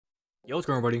Yo, what's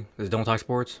going on, everybody? This is Don't Talk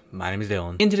Sports. My name is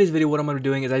Dylan. In today's video, what I'm going to be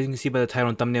doing is, as you can see by the title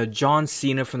and thumbnail, John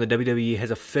Cena from the WWE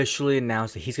has officially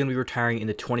announced that he's going to be retiring in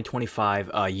the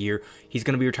 2025 year. He's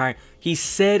going to be retiring. He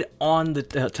said on the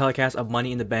telecast of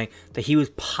Money in the Bank that he was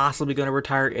possibly going to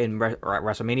retire in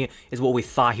WrestleMania, is what we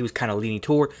thought he was kind of leaning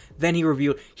toward. Then he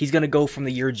revealed he's going to go from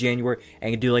the year January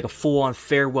and do like a full-on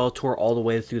farewell tour all the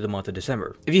way through the month of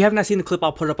December. If you have not seen the clip,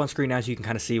 I'll put it up on screen now so you can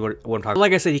kind of see what I'm talking about.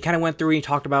 Like I said, he kind of went through and he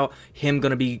talked about him going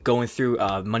to be going through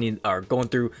going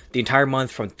through the entire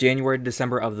month from January to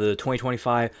December of the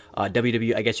 2025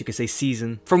 WWE, I guess you could say,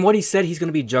 season. From what he said, he's going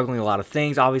to be juggling a lot of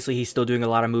things. Obviously, he's still doing a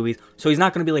lot of movies, so he's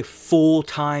not going to be like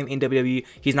full-time in WWE.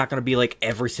 He's not going to be like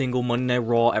every single Monday Night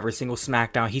Raw, every single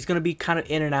SmackDown. He's going to be kind of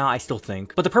in and out, I still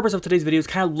think. But the purpose of today's video is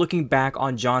kind of looking back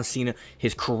on John Cena,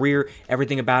 his career,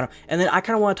 everything about him. And then I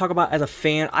kind of want to talk about, as a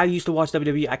fan, I used to watch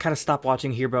WWE. I kind of stopped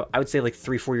watching here, but I would say like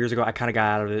 3-4 years ago, I kind of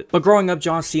got out of it. But growing up,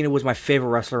 John Cena was my favorite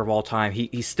wrestler of all time.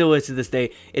 He still is to this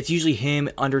day. It's usually him,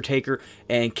 Undertaker,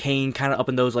 and Kane, kind of up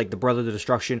in those, like the Brother of the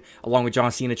Destruction, along with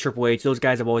John Cena, Triple H. Those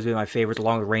guys have always been my favorites,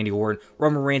 along with Randy Orton.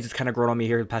 Roman Reigns has kind of grown on me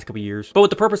here the past couple years. But with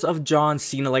the purpose of John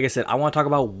Cena, like I said, I want to talk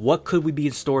about what could we be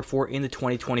in store for in the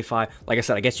 2025, like I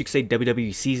said, I guess you could say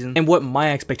WWE season, and what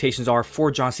my expectations are for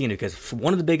John Cena, because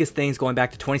one of the biggest things going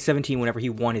back to 2017, whenever he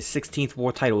won his 16th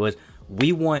world title, was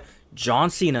we want John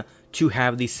Cena to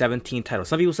have the 17th title.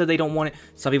 Some people said they don't want it.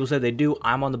 Some people said they do.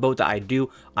 I'm on the boat that I do.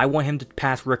 I want him to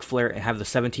pass Ric Flair and have the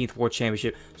 17th World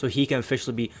Championship so he can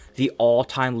officially be the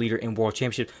all-time leader in World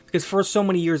Championship. Because for so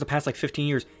many years, the past like 15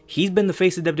 years, he's been the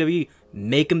face of WWE.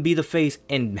 Make him be the face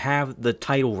and have the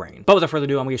title reign. But without further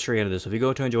ado, I'm going to get straight into this. So if you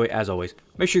go to enjoy, as always,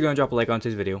 make sure you're going to drop a like on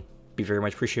today's video. Be very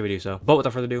much appreciated if you do so. But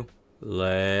without further ado,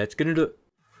 let's get into it.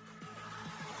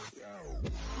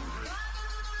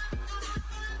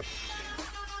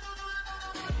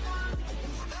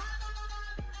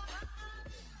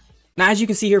 Now, as you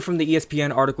can see here from the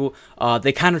ESPN article,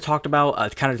 they kind of talked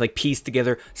about, kind of like pieced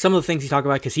together some of the things he talked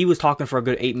about, because he was talking for a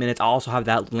good 8 minutes. I'll also have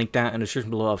that linked down in the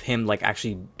description below of him like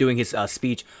actually doing his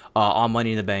speech on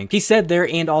Money in the Bank. He said there,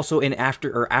 and also in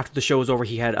after the show was over,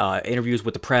 he had interviews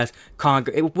with the press.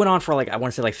 It went on for like, I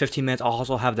want to say like 15 minutes. I'll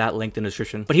also have that linked in the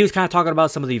description. But he was kind of talking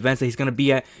about some of the events that he's going to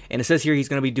be at, and it says here he's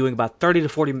going to be doing about 30 to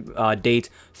 40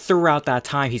 dates throughout that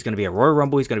time. He's going to be at Royal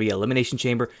Rumble, he's going to be at Elimination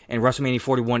Chamber, and WrestleMania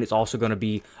 41 is also going to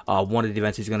be one of the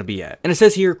events he's going to be at. And it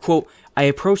says here, quote, I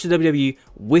approached the WWE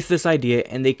with this idea,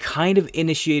 and they kind of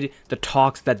initiated the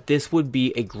talks that this would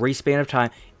be a great span of time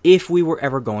if we were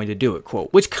ever going to do it,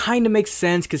 quote. Which kind of makes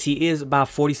sense, because he is about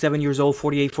 47 years old,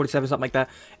 48, 47, something like that.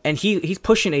 And he's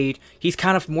pushing age. He's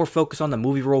kind of more focused on the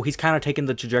movie role. He's kind of taken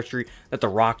the trajectory that The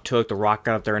Rock took. The Rock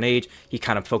got up there in age. He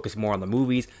kind of focused more on the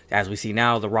movies. As we see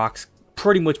now, The Rock's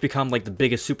pretty much become like the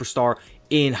biggest superstar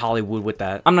in Hollywood with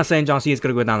that. I'm not saying John Cena is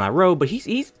going to go down that road, but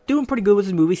he's doing pretty good with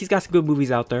his movies. He's got some good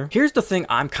movies out there. Here's the thing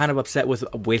I'm kind of upset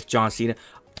with John Cena.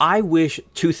 I wish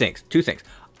two things.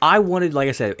 I wanted, like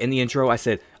I said in the intro, I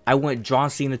said I want John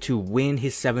Cena to win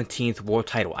his 17th world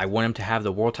title. I want him to have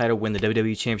the world title, win the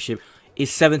WWE Championship his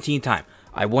 17th time.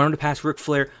 I want him to pass Ric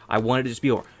Flair. I want it to just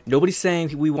be over. Nobody's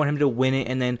saying we want him to win it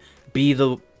and then be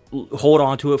the hold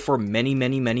on to it for many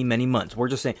months. We're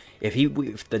just saying if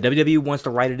the WWE wants to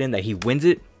write it in that he wins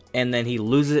it and then he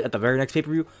loses it at the very next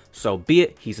pay-per-view, so be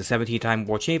it. He's a 17-time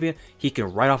world champion. He can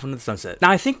ride off into the sunset.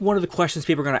 Now, I think one of the questions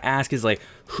people are going to ask is like,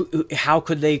 how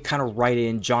could they kind of write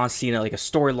in John Cena like a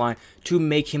storyline to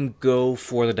make him go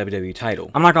for the WWE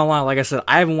title? I'm not gonna lie, like I said,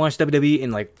 I haven't watched WWE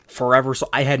in like forever, so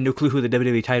I had no clue who the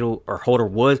WWE title or holder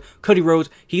was. Cody Rhodes,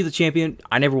 he's the champion.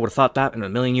 I never would have thought that in a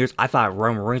million years. I thought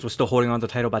Roman Reigns was still holding on to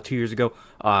the title about 2 years ago.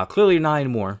 Clearly not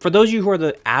anymore. For those of you who are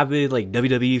the avid like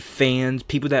WWE fans,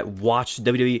 people that watch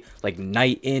WWE like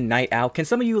night in, night out, can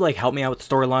some of you like help me out with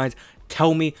the storylines?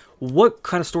 Tell me what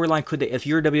kind of storyline could they, if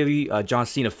you're a WWE John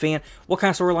Cena fan, what kind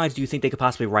of storylines do you think they could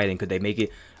possibly write in? Could they make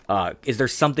it, is there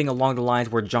something along the lines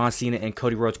where John Cena and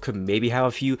Cody Rhodes could maybe have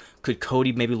a feud? Could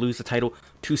Cody maybe lose the title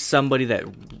to somebody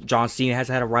that John Cena has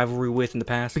had a rivalry with in the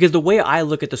past? Because the way I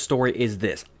look at the story is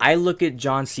this. I look at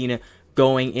John Cena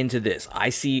going into this. I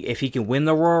see if he can win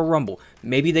the Royal Rumble.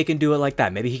 Maybe they can do it like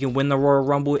that. Maybe he can win the Royal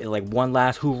Rumble in like one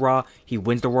last hoorah. He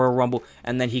wins the Royal Rumble,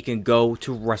 and then he can go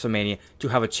to WrestleMania to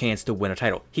have a chance to win a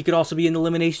title. He could also be in the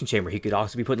Elimination Chamber. He could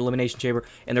also be put in the Elimination Chamber,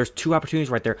 and there's two opportunities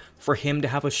right there for him to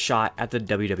have a shot at the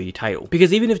WWE title.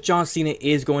 Because even if John Cena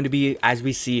is going to be, as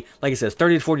we see, like I said,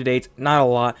 30 to 40 dates, not a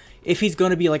lot. If he's going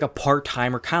to be like a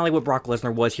part-timer, kind of like what Brock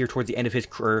Lesnar was here towards the end of his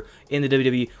career in the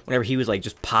WWE, whenever he was like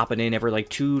just popping in every like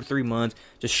 2 to 3 months,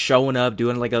 just showing up,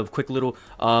 doing like a quick little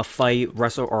fight,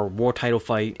 wrestle or war title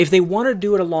fight. If they want to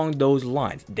do it along those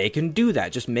lines, they can do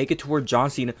that. Just make it to where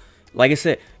John Cena Like I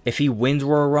said, if he wins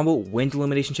Royal Rumble, wins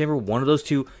Elimination Chamber, one of those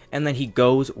two, and then he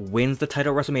goes, wins the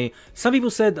title at WrestleMania. Some people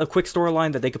said a quick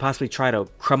storyline that they could possibly try to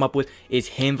come up with is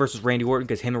him versus Randy Orton,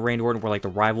 because him and Randy Orton were like the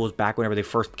rivals back whenever they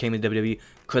first came into WWE.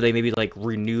 Could they maybe like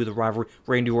renew the rivalry?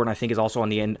 Randy Orton, I think, is also on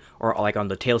the end, or like on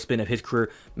the tailspin of his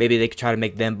career. Maybe they could try to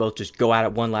make them both just go at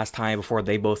it one last time before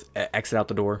they both exit out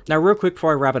the door. Now, real quick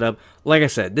before I wrap it up, like I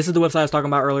said, this is the website I was talking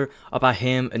about earlier about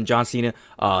him and John Cena,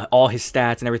 all his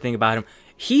stats and everything about him.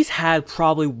 He's had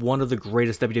probably one of the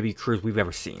greatest WWE careers we've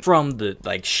ever seen. From the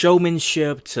like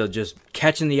showmanship to just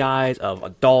catching the eyes of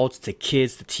adults to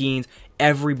kids to teens,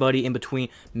 everybody in between,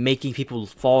 making people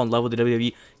fall in love with the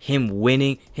WWE, him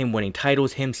winning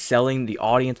titles, him selling the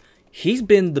audience. He's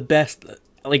been the best,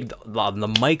 like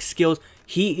the mic skills.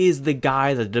 He is the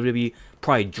guy that WWE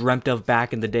probably dreamt of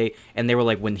back in the day, and they were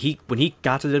like, when he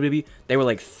got to the WWE, they were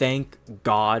like, thank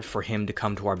God for him to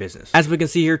come to our business. As we can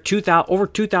see here, over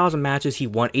 2,000 matches, he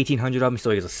won 1,800 of them, so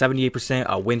he has a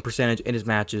 78% win percentage in his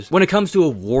matches. When it comes to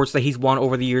awards that he's won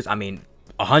over the years, I mean,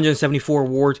 174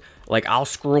 awards. Like, I'll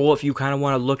scroll if you kind of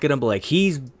want to look at him, but like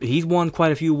he's won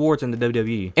quite a few awards in the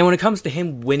WWE. And when it comes to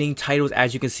him winning titles,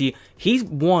 as you can see, he's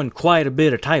won quite a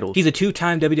bit of titles. He's a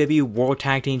 2-time WWE World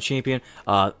Tag Team Champion,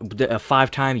 a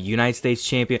 5-time United States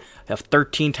Champion, a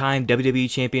 13-time WWE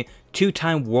Champion,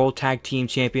 2-time World Tag Team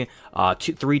Champion,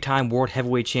 3-time World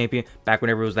Heavyweight Champion, back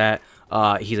whenever it was that.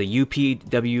 He's a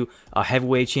UPW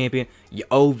Heavyweight Champion,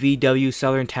 OVW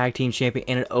Southern Tag Team Champion,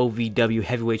 and an OVW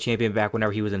Heavyweight Champion back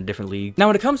whenever he was in a different league. Now,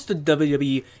 when it comes to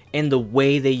WWE and the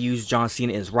way they use John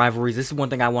Cena in his rivalries, this is one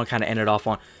thing I want to kind of end it off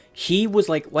on. He was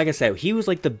like I said, he was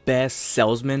like the best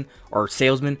salesman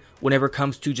whenever it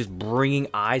comes to just bringing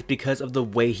eyes, because of the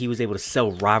way he was able to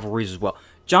sell rivalries as well.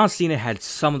 John Cena had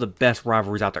some of the best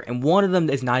rivalries out there, and one of them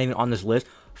is not even on this list.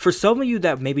 For some of you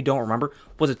that maybe don't remember,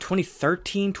 was it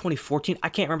 2013, 2014? I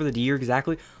can't remember the year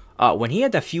exactly. When he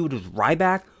had that feud with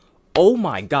Ryback, oh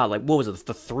my god, like what was it,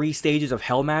 the 3 stages of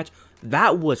Hell match?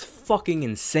 That was fucking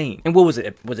insane. And what was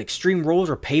it? Was it Extreme Rules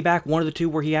or Payback? One of the two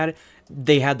where he had it.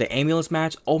 They had the ambulance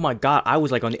match. Oh my god, I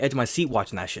was like on the edge of my seat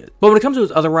watching that shit. But when it comes to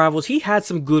his other rivals, he had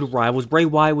some good rivals. Bray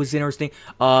Wyatt was interesting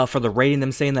for the rating,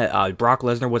 them saying that Brock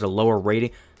Lesnar was a lower rating.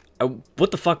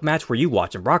 What the fuck match were you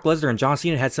watching? Brock Lesnar and John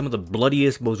Cena had some of the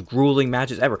bloodiest, most grueling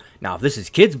matches ever. Now, if this is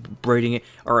kids rating it,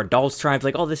 or adults trying to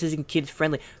like, oh, this isn't kids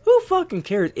friendly, who fucking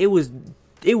cares? It was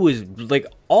like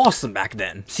awesome back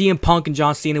then. CM Punk and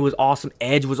John Cena was awesome.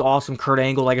 Edge was awesome. Kurt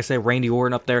Angle, like I said, Randy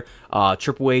Orton up there,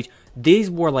 Triple H.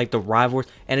 These were like the rivals,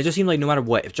 and it just seemed like no matter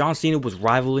what, if John Cena was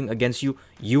rivaling against you,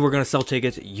 you were going to sell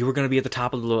tickets, you were going to be at the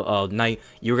top of the night,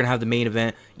 you were going to have the main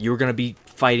event, you were going to be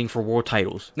fighting for world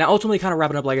titles. Now, ultimately, kind of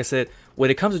wrapping up, like I said,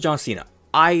 when it comes to John Cena,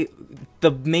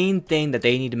 the main thing that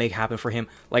they need to make happen for him,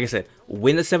 like I said,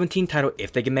 win the 17th title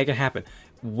if they can make it happen.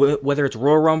 Whether it's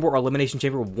Royal Rumble or Elimination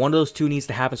Chamber, one of those two needs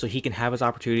to happen so he can have his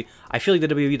opportunity. I feel like the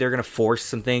WWE, they're going to force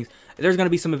some things. There's going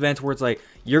to be some events where it's like,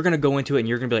 you're going to go into it and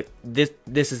you're going to be like,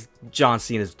 this is John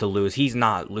Cena's to lose. He's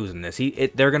not losing this.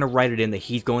 They're going to write it in that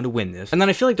he's going to win this. And then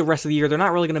I feel like the rest of the year, they're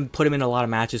not really going to put him in a lot of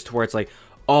matches to where it's like,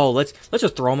 oh, let's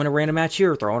just throw him in a random match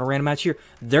here, throw in a random match here.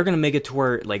 They're going to make it to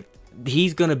where like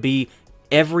he's going to be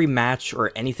every match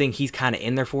or anything he's kind of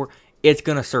in there for, it's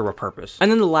going to serve a purpose. And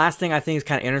then the last thing I think is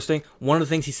kind of interesting, one of the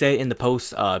things he said in the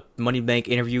post Money Bank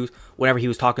interviews, whenever he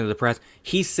was talking to the press,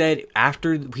 he said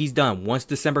after he's done, once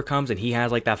December comes and he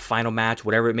has like that final match,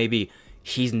 whatever it may be,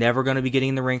 he's never going to be getting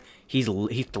in the ring. He's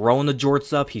throwing the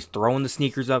jorts up, he's throwing the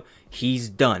sneakers up, he's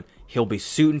done. He'll be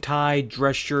suit and tie,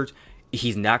 dress shirts.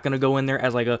 He's not going to go in there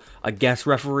as like a guest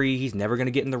referee. He's never going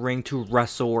to get in the ring to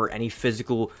wrestle or any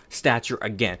physical stature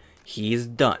again. He is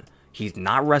done. He's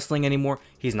not wrestling anymore.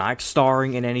 He's not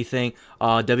starring in anything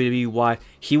WWE-wide.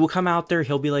 He will come out there.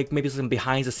 He'll be like maybe some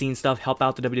behind-the-scenes stuff, help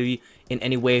out the WWE in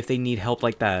any way if they need help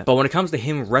like that. But when it comes to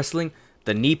him wrestling,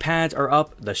 the knee pads are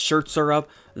up, the shirts are up,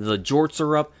 the jorts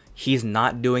are up. He's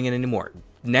not doing it anymore.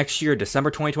 Next year, December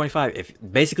 2025,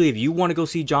 if you want to go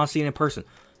see John Cena in person,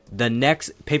 the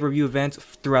next pay-per-view events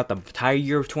throughout the entire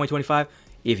year of 2025,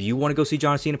 if you want to go see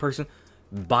John Cena in person,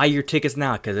 buy your tickets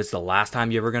now because it's the last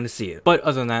time you're ever going to see it. But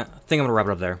other than that, I think I'm going to wrap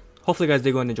it up there. Hopefully you guys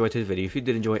did go and enjoy today's video. If you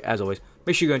did enjoy, as always,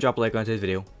 make sure you go and drop a like on today's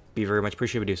video. Be very much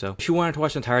appreciated if you do so. If you wanted to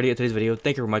watch the entirety of today's video,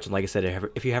 thank you very much. And like I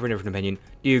said, if you have a different opinion,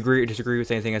 do you agree or disagree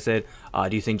with anything I said?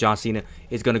 Do you think John Cena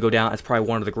is going to go down as probably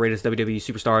one of the greatest WWE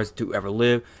superstars to ever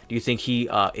live? Do you think he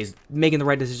is making the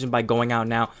right decision by going out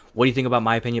now? What do you think about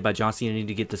my opinion about John Cena needing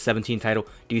to get the 17th title?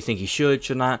 Do you think he should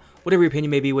not? whatever your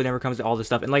opinion may be whenever it comes to all this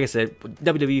stuff. And like I said,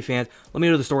 WWE fans, let me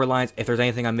know the storylines. If there's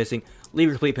anything I'm missing, leave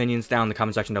your complete opinions down in the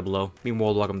comment section down below. Be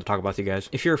more welcome to talk about you guys.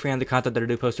 If you're a fan of the content that I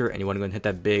do poster and you want to go and hit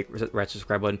that big red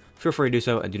subscribe button, feel free to do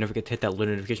so, and do not forget to hit that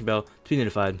little notification bell to be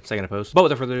notified second I post. But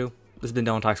without further ado, this has been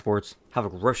Dylan Talk Sports. Have a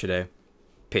great day.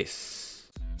 Peace.